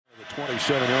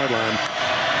27-yard line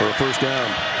for a first down.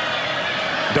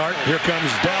 Dart, here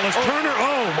comes Dallas Turner.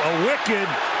 Oh, a wicked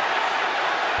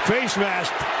face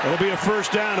mask. It'll be a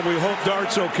first down, and we hope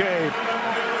Dart's okay.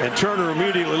 And Turner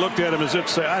immediately looked at him as if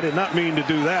to say, I did not mean to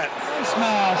do that. Face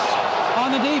mask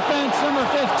on the defense, number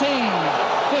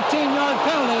 15. 15-yard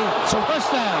penalty, so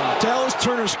first down. Dallas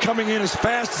Turner's coming in as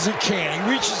fast as he can.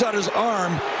 He reaches out his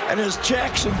arm, and as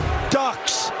Jaxon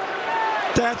ducks,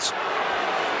 that's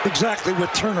exactly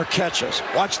what Turner catches.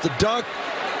 Watch the duck.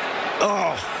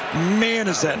 Oh, man,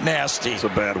 is that nasty. It's a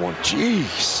bad one.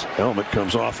 Jeez. Helmet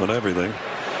comes off and everything.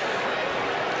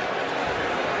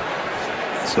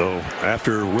 So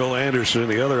after Will Anderson,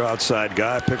 the other outside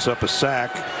guy, picks up a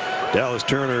sack, Dallas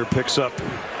Turner picks up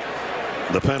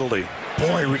the penalty.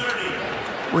 Boy,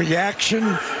 reaction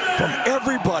from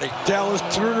everybody. Dallas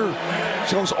Turner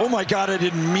goes, oh my God, I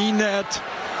didn't mean that.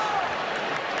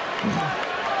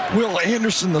 Will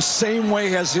Anderson the same way,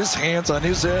 has his hands on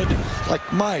his head. Like,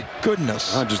 my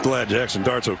goodness. I'm just glad Jaxon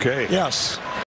Dart's okay. Yes.